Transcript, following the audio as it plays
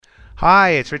Hi,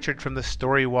 it's Richard from the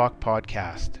Story Walk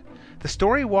Podcast. The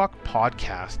Story Walk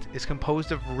Podcast is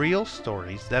composed of real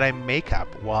stories that I make up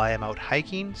while I am out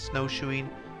hiking, snowshoeing,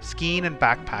 skiing, and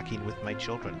backpacking with my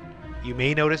children. You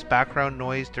may notice background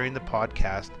noise during the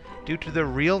podcast due to the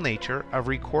real nature of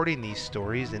recording these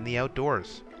stories in the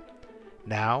outdoors.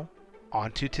 Now,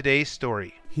 on to today's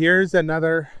story. Here's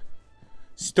another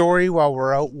story while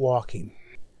we're out walking.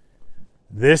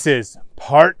 This is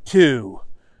part 2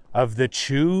 of the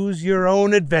Choose Your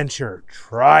Own Adventure.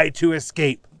 Try to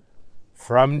escape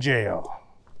from jail.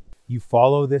 You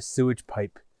follow this sewage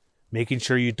pipe, making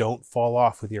sure you don't fall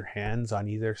off with your hands on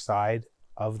either side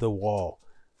of the wall.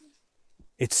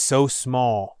 It's so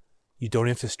small, you don't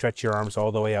have to stretch your arms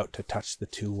all the way out to touch the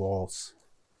two walls.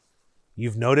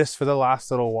 You've noticed for the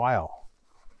last little while,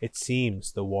 it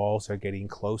seems the walls are getting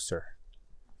closer.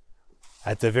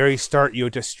 At the very start, you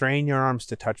had to strain your arms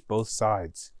to touch both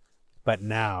sides. But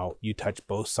now you touch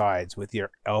both sides with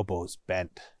your elbows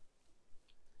bent.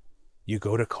 You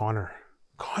go to Connor.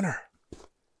 Connor,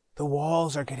 the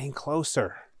walls are getting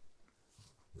closer.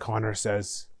 Connor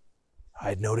says,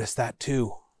 I'd noticed that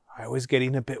too. I was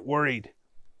getting a bit worried.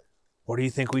 What do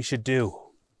you think we should do?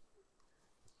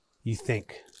 You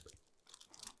think.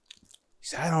 He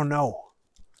said, I don't know.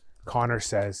 Connor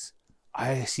says,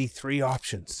 I see 3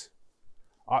 options.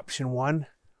 Option 1,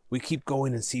 we keep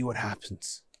going and see what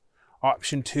happens.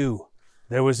 Option 2,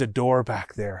 there was a door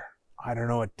back there. I don't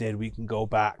know what it did. We can go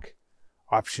back.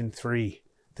 Option 3,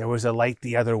 there was a light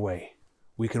the other way.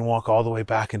 We can walk all the way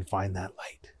back and find that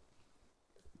light.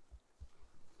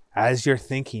 As you're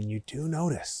thinking, you do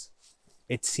notice,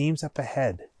 it seems up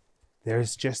ahead,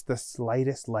 there's just the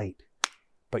slightest light,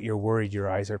 but you're worried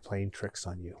your eyes are playing tricks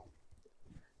on you.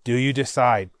 Do you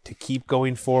decide to keep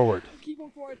going forward? Keep going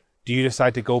forward. Do you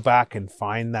decide to go back and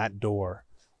find that door?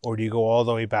 Or do you go all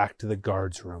the way back to the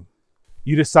guard's room?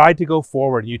 You decide to go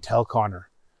forward and you tell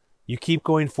Connor. You keep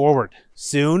going forward.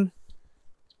 Soon,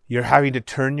 you're having to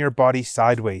turn your body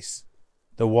sideways.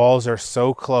 The walls are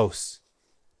so close.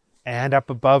 And up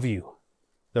above you,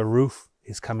 the roof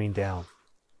is coming down.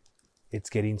 It's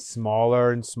getting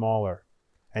smaller and smaller.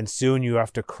 And soon you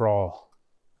have to crawl.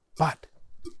 But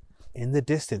in the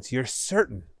distance, you're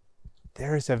certain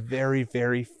there is a very,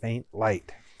 very faint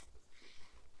light.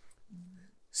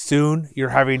 Soon, you're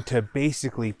having to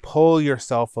basically pull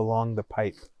yourself along the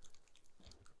pipe.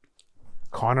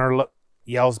 Connor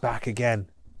yells back again.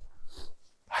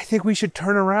 I think we should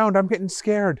turn around. I'm getting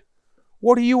scared.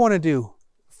 What do you want to do?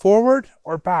 Forward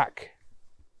or back?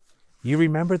 You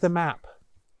remember the map.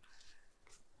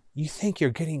 You think you're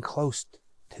getting close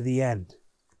to the end,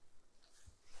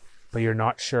 but you're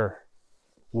not sure.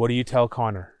 What do you tell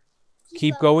Connor?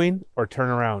 Keep going or turn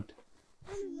around?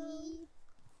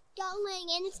 Going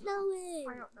and it's snowing.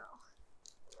 I don't know.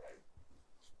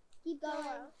 Keep going.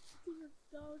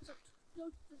 Go to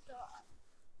the door.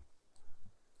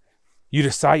 You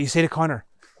decide, you say to Connor,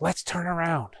 let's turn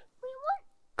around.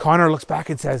 Connor looks back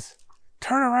and says,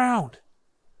 turn around.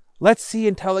 Let's see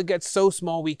until it gets so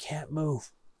small we can't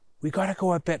move. We got to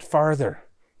go a bit farther.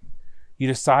 You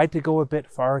decide to go a bit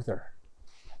farther.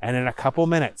 And in a couple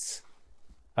minutes,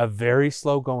 of very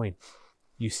slow going,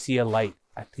 you see a light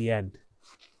at the end.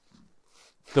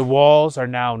 The walls are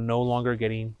now no longer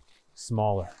getting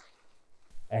smaller,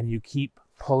 and you keep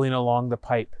pulling along the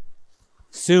pipe.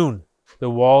 Soon, the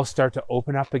walls start to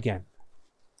open up again.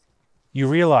 You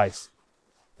realize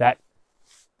that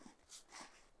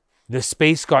the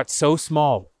space got so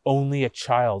small, only a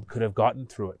child could have gotten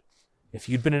through it. If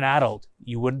you'd been an adult,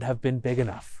 you wouldn't have been big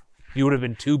enough. You would have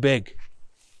been too big.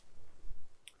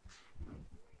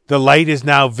 The light is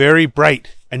now very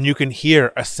bright, and you can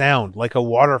hear a sound like a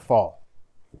waterfall.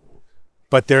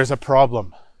 But there's a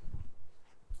problem.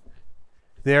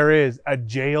 There is a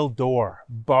jail door,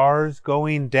 bars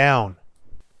going down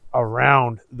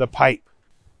around the pipe.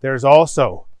 There's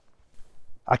also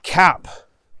a cap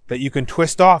that you can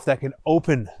twist off that can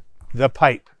open the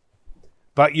pipe.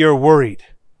 But you're worried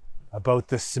about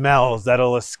the smells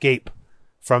that'll escape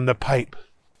from the pipe.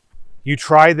 You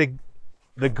try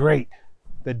the grate,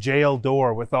 the jail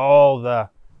door with all the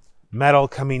metal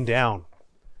coming down.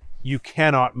 You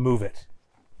cannot move it.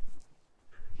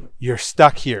 You're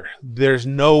stuck here. There's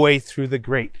no way through the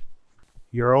grate.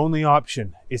 Your only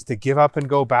option is to give up and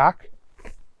go back,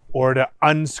 or to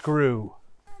unscrew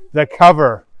the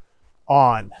cover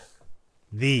on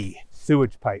the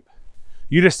sewage pipe.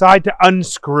 You decide to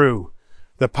unscrew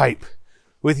the pipe.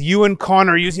 With you and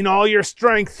Connor using all your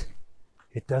strength,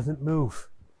 it doesn't move.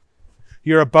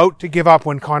 You're about to give up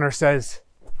when Connor says,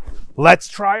 let's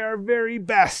try our very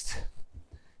best.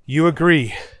 You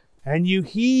agree, and you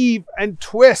heave and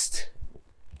twist,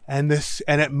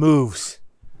 and it moves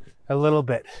a little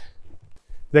bit.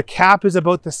 The cap is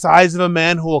about the size of a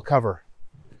manhole cover.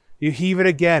 You heave it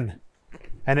again,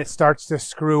 and it starts to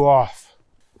screw off.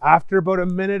 After about a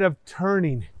minute of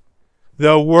turning,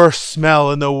 the worst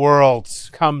smell in the world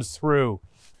comes through.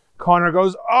 Connor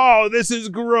goes, "Oh, this is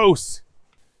gross."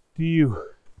 Do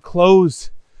you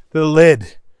close the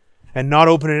lid and not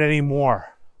open it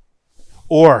anymore?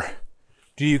 Or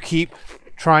do you keep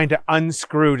trying to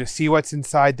unscrew to see what's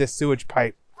inside this sewage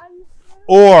pipe?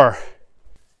 Or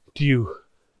do you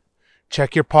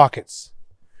check your pockets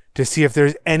to see if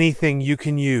there's anything you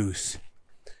can use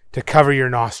to cover your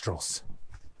nostrils?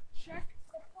 Check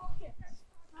the pockets.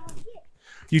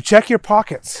 You check your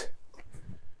pockets.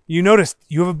 You notice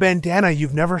you have a bandana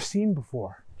you've never seen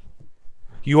before.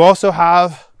 You also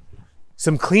have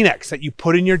some Kleenex that you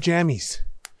put in your jammies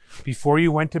before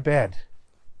you went to bed.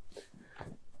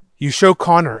 You show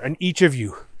Connor, and each of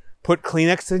you put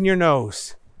Kleenex in your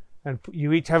nose, and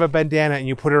you each have a bandana and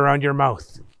you put it around your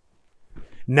mouth.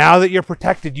 Now that you're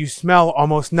protected, you smell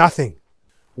almost nothing.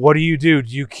 What do? Do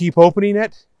you keep opening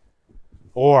it?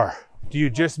 Or do you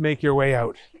just make your way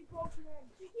out?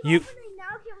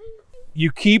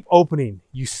 You keep opening.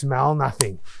 You smell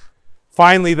nothing.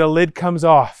 Finally, the lid comes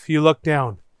off. You look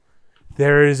down.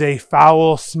 There is a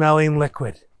foul-smelling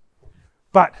liquid.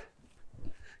 But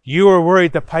you were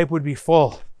worried the pipe would be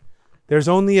full. There's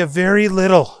only a very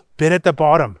little bit at the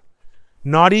bottom,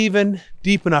 not even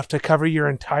deep enough to cover your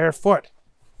entire foot.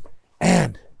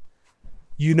 And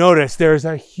you notice there's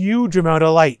a huge amount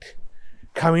of light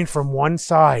coming from one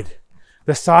side,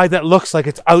 the side that looks like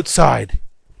it's outside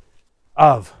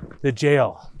of the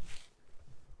jail.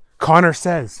 Connor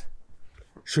says,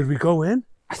 "Should we go in?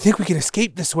 I think we can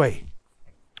escape this way."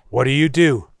 What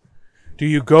do? Do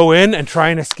you go in and try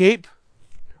and escape?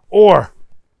 Or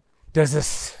does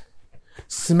this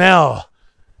smell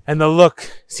and the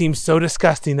look seem so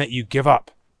disgusting that you give up?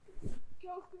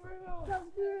 Go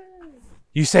through.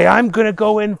 You say, "I'm going to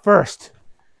go in first,"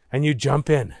 and you jump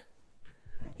in.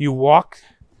 You walk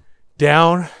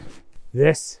down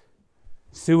this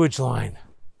sewage line.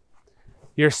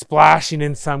 You're splashing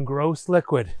in some gross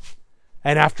liquid.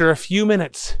 And after a few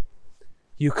minutes,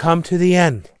 you come to the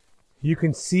end. You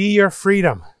can see your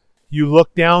freedom. You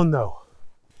look down though.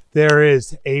 There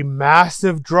is a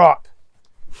massive drop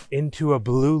into a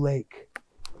blue lake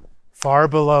far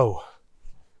below.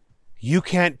 You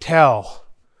can't tell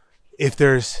if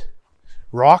there's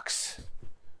rocks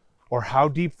or how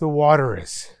deep the water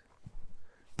is.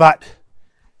 But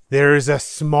there is a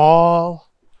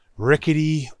small,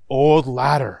 rickety old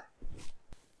ladder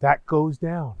that goes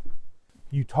down.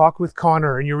 You talk with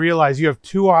Connor and you realize you have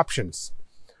two options.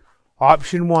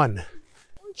 Option one,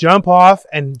 jump off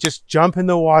and just jump in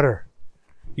the water.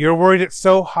 You're worried it's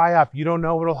so high up, you don't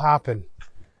know what'll happen.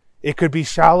 It could be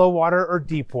shallow water or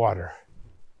deep water.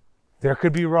 There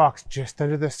could be rocks just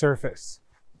under the surface.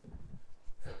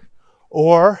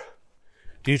 Or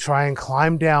do you try and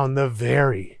climb down the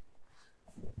very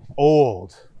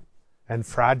old and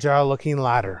fragile looking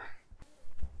ladder?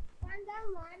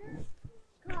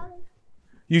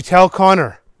 You tell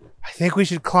Connor, "I think we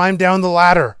should climb down the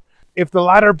ladder. If the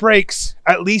ladder breaks,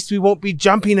 at least we won't be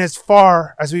jumping as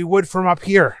far as we would from up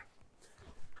here."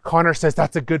 Connor says,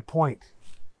 "That's a good point."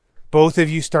 Both of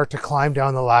you start to climb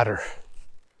down the ladder.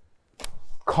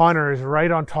 Connor is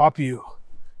right on top of you.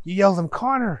 You yell to him,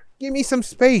 "Connor, give me some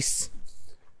space."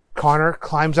 Connor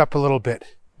climbs up a little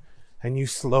bit and you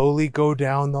slowly go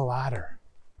down the ladder.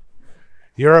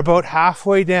 You're about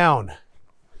halfway down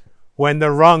when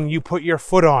the rung you put your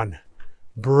foot on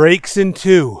breaks in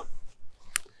two.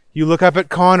 You look up at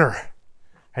Connor,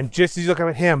 and just as you look up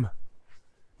at him,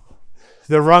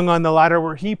 the rung on the ladder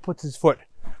where he puts his foot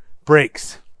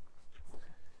breaks.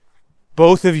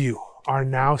 Both of you are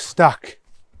now stuck.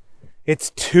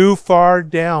 It's too far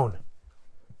down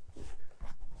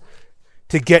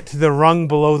to get to the rung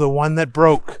below the one that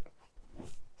broke.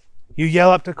 You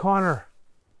yell up to Connor,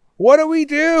 "What do we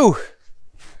do?"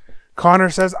 Connor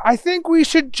says, "I think we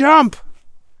should jump."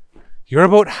 You're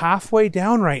about halfway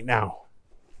down right now.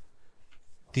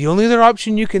 The only other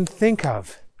option you can think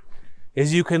of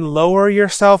is you can lower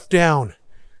yourself down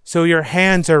so your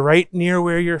hands are right near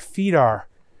where your feet are,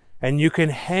 and you can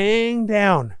hang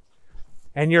down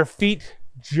and your feet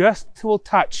just will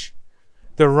touch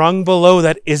the rung below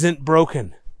that isn't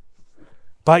broken.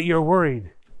 But you're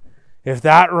worried. If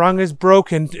that rung is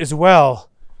broken as well,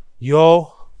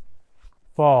 you'll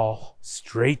fall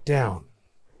straight down.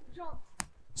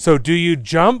 So do you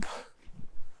jump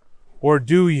or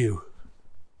do you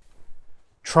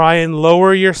try and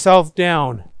lower yourself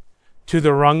down to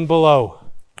the rung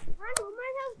below? Can I put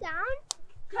myself down?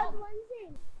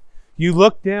 You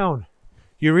look down.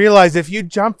 You realize if you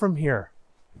jump from here,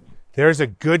 there's a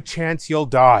good chance you'll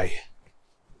die.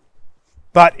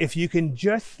 But if you can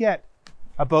just get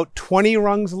about 20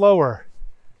 rungs lower,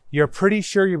 you're pretty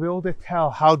sure you'll be able to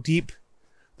tell how deep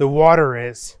the water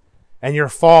is, and your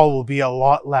fall will be a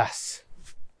lot less.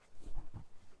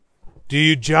 Do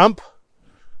you jump,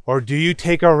 or do you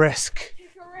take a risk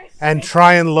and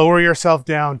try and lower yourself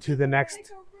down to the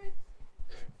next?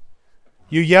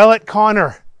 You yell at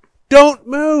Connor, "Don't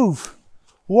move!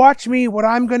 Watch me, what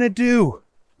I'm gonna do."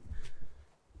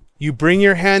 You bring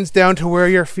your hands down to where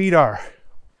your feet are.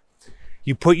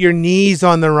 You put your knees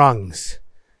on the rungs.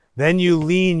 Then you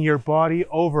lean your body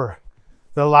over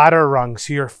the ladder rung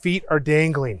so your feet are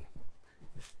dangling.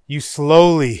 You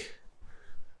slowly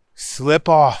slip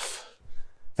off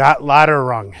that ladder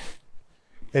rung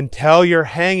until you're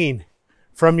hanging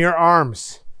from your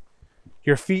arms.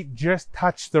 Your feet just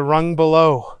touch the rung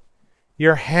below.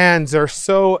 Your hands are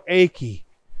so achy.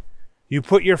 You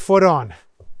put your foot on,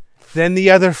 then the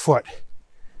other foot.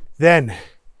 Then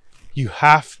you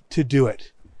have to do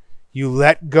it. You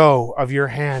let go of your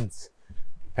hands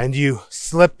and you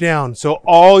slip down so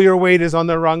all your weight is on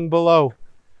the rung below.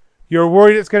 You're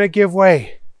worried it's going to give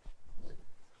way,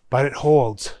 but it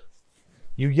holds.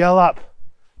 You yell up,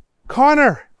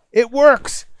 "Connor, it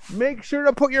works. Make sure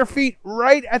to put your feet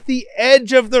right at the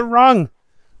edge of the rung.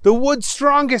 The wood's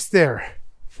strongest there."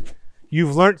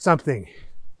 You've learned something.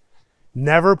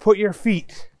 Never put your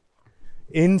feet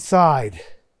inside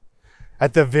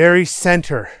at the very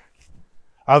center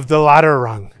of the ladder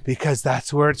rung, because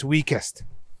that's where it's weakest.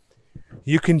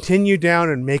 You continue down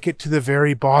and make it to the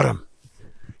very bottom.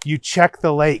 You check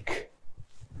the lake.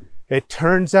 It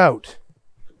turns out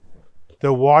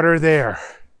the water there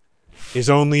is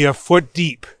only a foot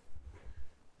deep.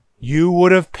 You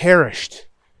would have perished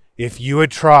if you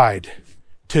had tried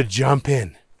to jump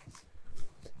in.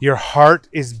 Your heart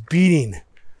is beating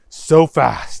so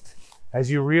fast as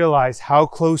you realize how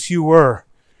close you were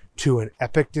to an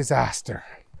epic disaster.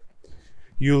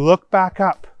 You look back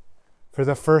up for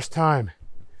the first time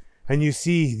and you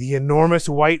see the enormous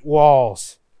white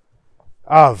walls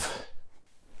of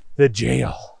the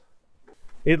jail.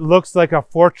 It looks like a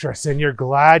fortress and you're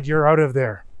glad you're out of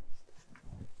there.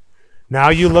 Now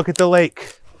you look at the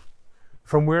lake.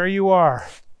 From where you are,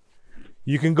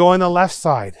 you can go on the left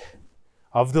side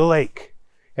of the lake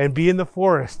and be in the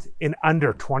forest in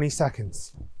under 20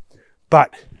 seconds.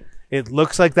 But it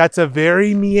looks like that's a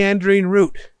very meandering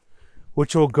route,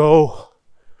 which will go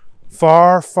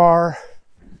far, far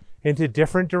into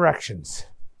different directions.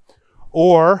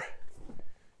 Or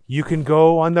you can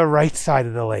go on the right side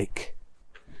of the lake.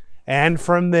 And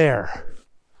from there,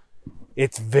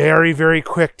 it's very, very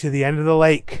quick to the end of the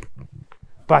lake.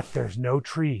 But there's no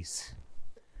trees.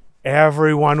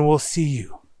 Everyone will see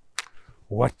you.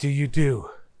 What do you do?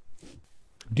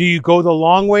 Do you go the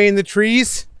long way in the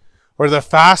trees or the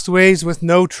fast ways with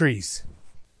no trees?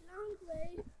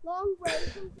 Long way.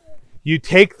 You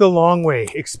take the long way,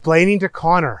 explaining to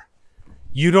Connor,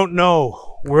 you don't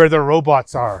know where the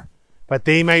robots are, but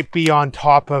they might be on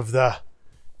top of the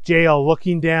jail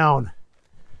looking down,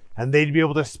 and they'd be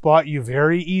able to spot you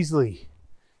very easily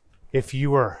if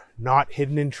you were not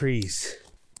hidden in trees.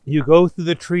 You go through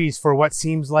the trees for what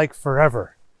seems like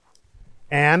forever.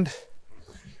 And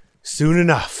soon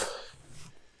enough,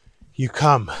 you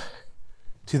come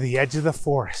to the edge of the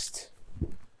forest.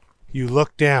 You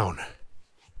look down.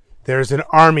 There's an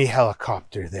army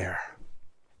helicopter there.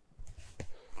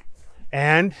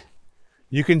 And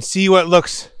you can see what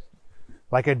looks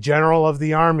like a general of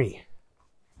the army.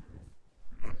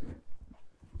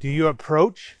 Do you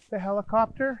approach the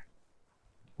helicopter?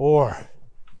 Or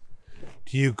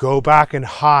do you go back and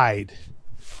hide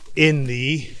in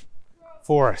the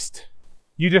forest?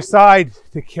 You decide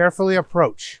to carefully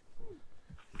approach.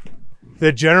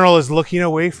 The general is looking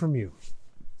away from you.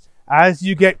 As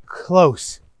you get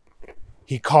close,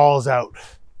 he calls out,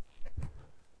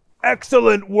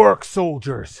 "Excellent work,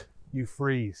 soldiers." You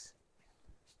freeze.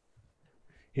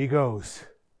 He goes,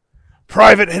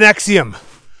 "Private Henexium,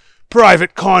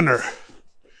 Private Connor,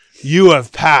 you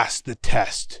have passed the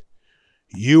test.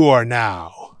 You are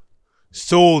now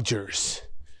soldiers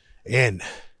in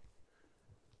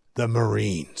the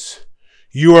Marines.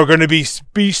 You are going to be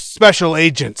special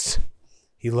agents."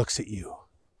 He looks at you.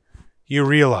 You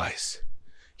realize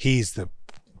he's the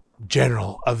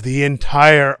general of the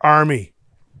entire army.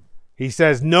 He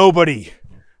says, "Nobody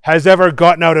has ever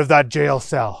gotten out of that jail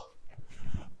cell.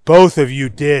 Both of you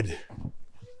did.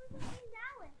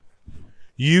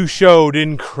 You showed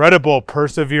incredible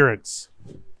perseverance.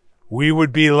 We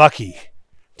would be lucky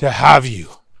to have you."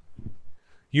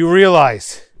 You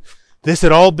realize This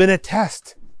had all been a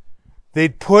test.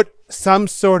 They'd put some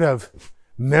sort of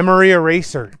memory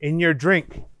eraser in your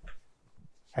drink,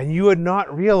 and you had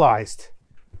not realized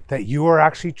that you were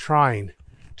actually trying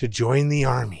to join the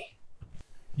army.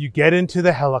 You get into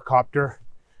the helicopter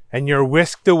and you're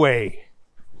whisked away.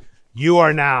 You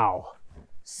are now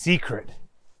secret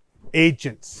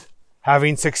agents,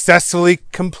 having successfully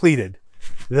completed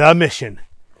the mission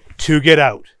to get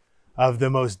out of the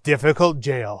most difficult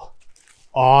jail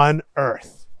on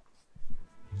Earth.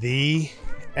 The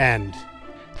end.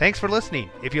 Thanks for listening.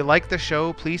 If you like the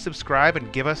show, please subscribe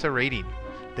and give us a rating.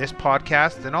 This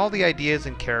podcast and all the ideas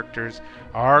and characters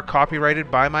are copyrighted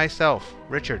by myself,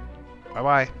 Richard.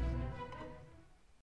 Bye-bye.